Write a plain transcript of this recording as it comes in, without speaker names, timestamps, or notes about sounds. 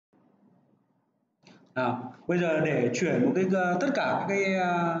Bây giờ để chuyển một tất cả các cái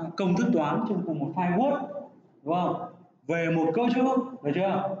công thức toán trong cùng một file Word, đúng không? Về một cỡ chữ, được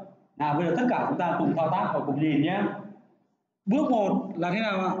chưa? Nào bây giờ tất cả chúng ta cùng thao tác và cùng nhìn nhé. Bước 1 là thế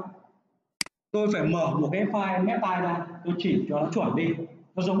nào ạ? Tôi phải mở một cái file Mathtype ra, tôi chỉ cho nó chuẩn đi,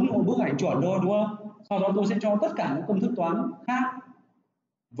 nó giống như một bức ảnh chuẩn thôi, đúng không? Sau đó tôi sẽ cho tất cả những công thức toán khác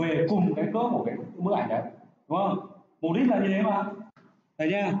về cùng cái cỡ của cái bức ảnh đấy, đúng không? Mục đích là như thế mà.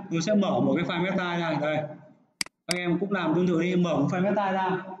 Đây nhá, tôi sẽ mở một cái file Mathtype ra đây. Các em cũng làm tương tự đi, mở một file Mathtype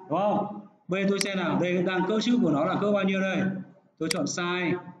ra, đúng không? Bây giờ tôi xem nào, đây đang cỡ chữ của nó là cỡ bao nhiêu đây? Tôi chọn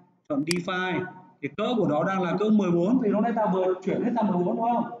size, chọn define, thì cỡ của nó đang là cỡ 14 vì nó ta vừa chuyển hết sang 14, đúng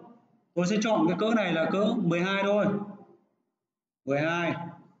không? Tôi sẽ chọn cái cỡ này là cỡ 12 thôi. 12.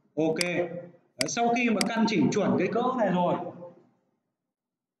 Ok. Đấy, sau khi mà căn chỉnh chuẩn cái cỡ này rồi,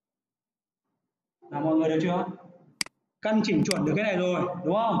 là mọi người được chưa? Căn chỉnh chuẩn được cái này rồi,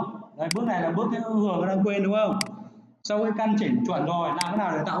 đúng không? Đấy, bước này là bước cái Hường đang quên, đúng không? Sau khi căn chỉnh chuẩn rồi, làm thế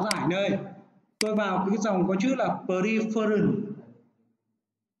nào để tạo ra ảnh đây? Tôi vào cái dòng có chữ là preference,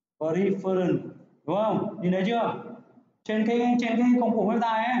 đúng không? Nhìn thấy chưa? Trên cái công cụ Mathtype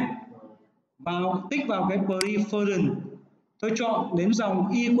ấy, tích vào cái preference, tôi chọn đến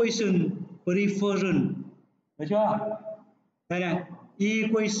dòng equation preference, được chưa? Đây này,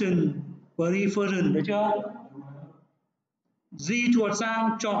 equation preference, được chưa? Di chuột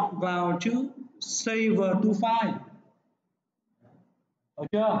sang chọn vào chữ save to file, được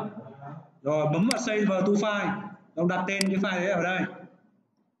chưa? Rồi bấm vào save to file, xong đặt tên cái file đấy ở đây.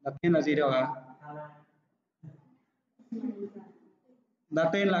 Đặt tên là gì được hả? Đặt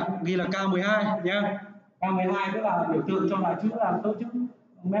tên là ghi là K12 nhé. K12 tức là biểu tượng cho là chữ là cỡ chữ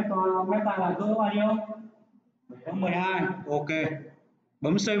Mathtype là cỡ bao nhiêu? Cỡ 12. Ok.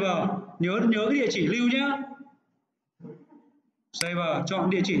 Bấm save. Nhớ cái địa chỉ lưu nhé. Save, chọn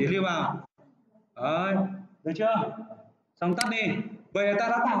địa chỉ để lưu vào. Đấy, được chưa? Xong tắt đi. Vậy ta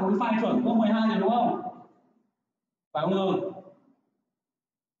đã tạo một cái file chuẩn cỡ 12 rồi, đúng không? Phải không Hương?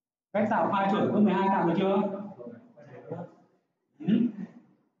 Cách tạo file chuẩn cỡ 12 tạo được chưa?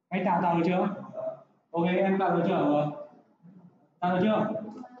 Cách tạo được chưa? Ok, em tạo được chưa? Tạo được chưa?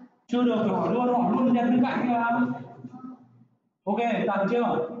 Chưa được thì hỏi luôn nhân bên cạnh kia. Ok, tạo được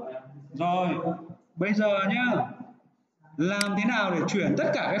chưa? Rồi, bây giờ nhá, làm thế nào để chuyển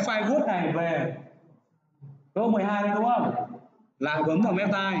tất cả cái file Word này về cỡ 12 đấy, đúng không? Lại bấm vào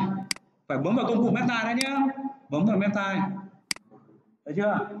Mathtype, phải bấm vào công cụ Mathtype đấy nhá, bấm vào Mathtype, thấy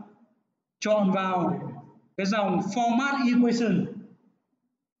chưa? Chọn vào cái dòng Format Equation.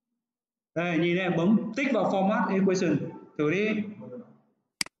 Đây, nhìn này, bấm tích vào Format Equation, thử đi.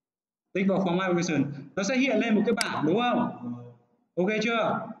 Tích vào Format Equation, nó sẽ hiện lên một cái bảng, đúng không? Ok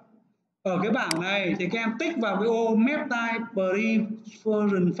chưa? Ở cái bảng này thì các em tích vào cái ô Mathtype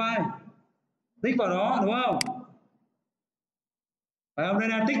Preference File, tích vào đó, đúng không? Phải không? Đây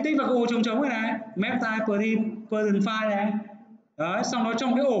là tích vào cái ô trống trống này Mathtype Preference File này. Đấy, xong đó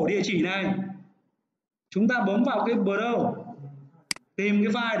trong cái ổ địa chỉ này chúng ta bấm vào cái browse, tìm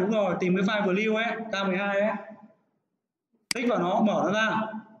cái file, đúng rồi, tìm cái file vừa lưu ấy, K12 ấy, tích vào nó, mở nó ra,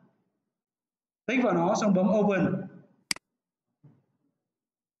 tích vào nó xong bấm open,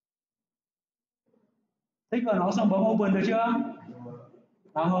 tích vào nó xong bấm open, được chưa?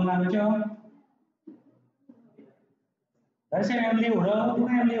 Nào Hồng làm được chưa? Đấy, xem em lưu ở đâu, lúc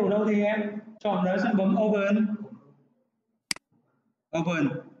em lưu ở đâu thì em chọn đấy xong bấm open. Open.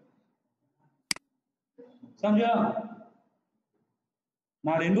 Xong chưa?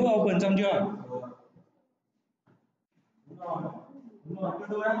 Nào đến bước open xong chưa? Đúng rồi. Đúng rồi,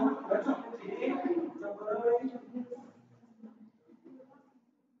 tôi đấy, đấy chọn cái gì đi. Chọn cái đấy.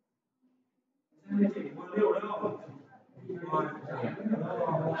 Xem địa chỉ vừa lưu ở đâu. Rồi,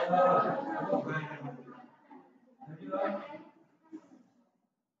 đấy chưa?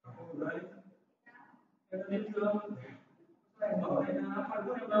 Đấy. Em biết chưa? Em mở đây ra, phải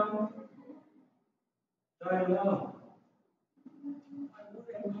bước em đâu? Đây đúng không?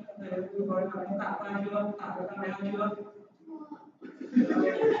 Tôi nói là em tạo ra chưa? Tạo cái camera chưa?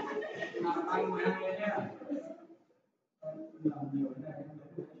 Tạo tay 12 nhé. Làm nhiều cái này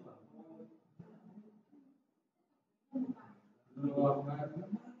rồi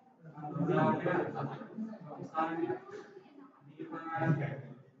ra nhé. Sai nhé. Đi hai.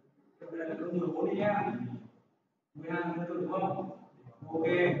 Đây là cỡ 14 đi nhé. 12 là được đúng không? Ok.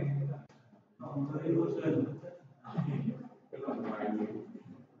 Resolution.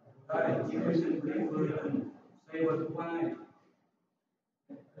 Đây, equation preference, save as file.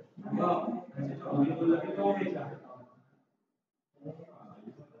 Đúng không? Mình sẽ chọn ví dụ là cái câu đi.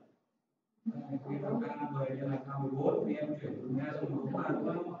 Khi vào K10 hay là K14 thì em chuyển từ 12 sang 14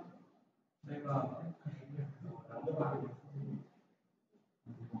 đúng không? Save vào.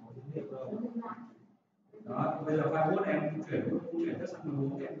 nó sang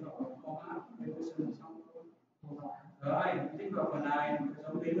 14 thì em chọn format equation xong rồi tích vào phần này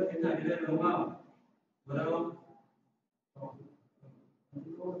xong tí nữa tiến hành đi lên đúng không? Vừa đâu?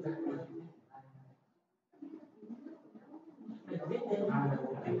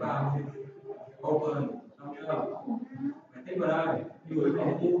 Tích vào open xong chưa? Phải tích vào đây. Như bởi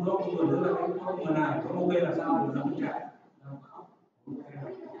vì nó open nữa là cái open này, có ok là sao? Nó không chạy.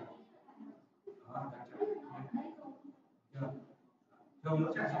 Đó, đang chạy. Rồi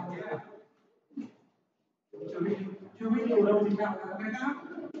nó chạy xong thế này. Chưa biết điều đâu thì nào là cái khác.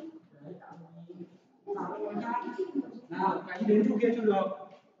 Nào, cái đến chỗ kia chưa được.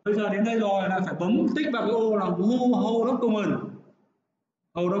 Bây giờ đến đây rồi là phải bấm tích vào cái ô là hold document.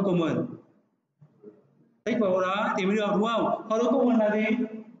 Hold document. Tích vào ô đó thì mới được đúng không? Hold document là gì?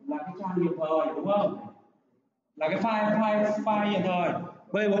 Là cái trang hiện thời đúng không? Là cái file hiện thời.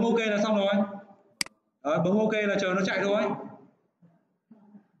 Bây giờ bấm ok là xong rồi. Đấy, bấm ok là chờ nó chạy thôi.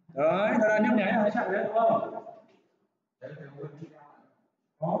 Đấy, nó đang nhấp nháy là nó chạy đấy đúng không?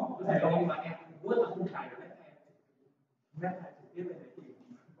 Có thể không mà em vuốt là không chạy được đấy. Mét này trực tiếp này thì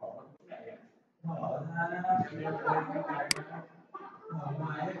bỏ vào cái này mở ra mở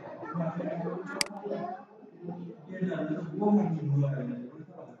ngoài nên là nó vô hình người.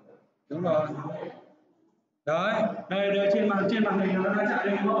 Đúng rồi. Đấy, đây trên màn hình nó đang chạy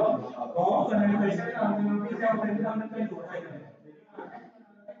đây đúng không? Có phần này thầy sẽ làm video thầy sẽ đăng lên kênh của thầy này.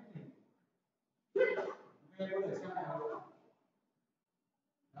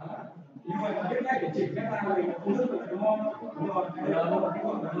 Như vậy là biết cách để chỉnh cái file mình công thức rồi đúng không? Đúng rồi. Bây giờ nó cái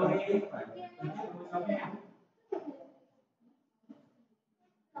gọi là hơi phải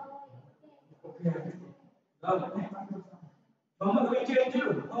bấm vào cái trên chứ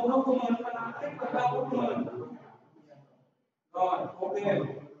không comment mà làm tích vào đâu không comment rồi ok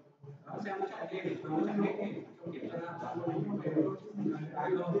đó, xem nó chạy đi nó chạy đi trong kiểm tra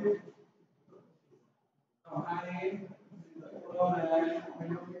còn hai ô này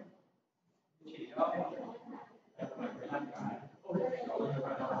chỉ đâu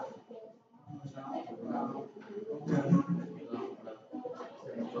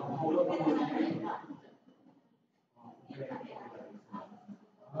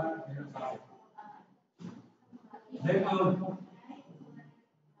đấy không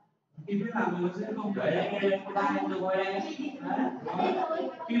khi biết làm nó sẽ không để đây đang được rồi đấy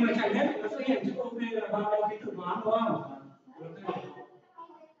khi mà chạy hết nó sẽ hiện chữ ok là bao nhiêu ký tự toán đúng không?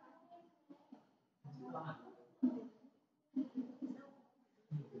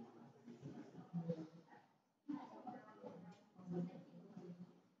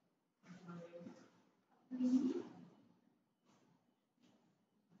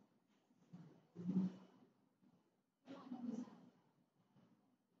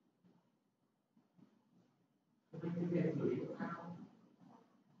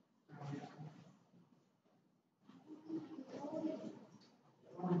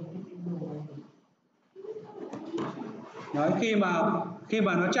 Đấy, khi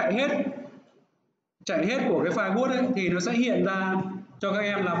mà nó chạy hết của cái file Word ấy thì nó sẽ hiện ra cho các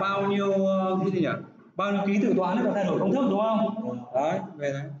em là bao nhiêu cái gì nhỉ? Bao nhiêu ký tự toán và thay đổi công thức đúng không? Đấy,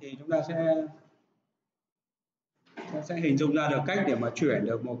 về đấy thì chúng ta sẽ hình dung ra được cách để mà chuyển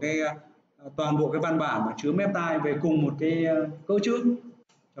được một cái toàn bộ cái văn bản mà chứa Mathtype về cùng một cái cỡ chữ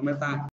cho Mathtype.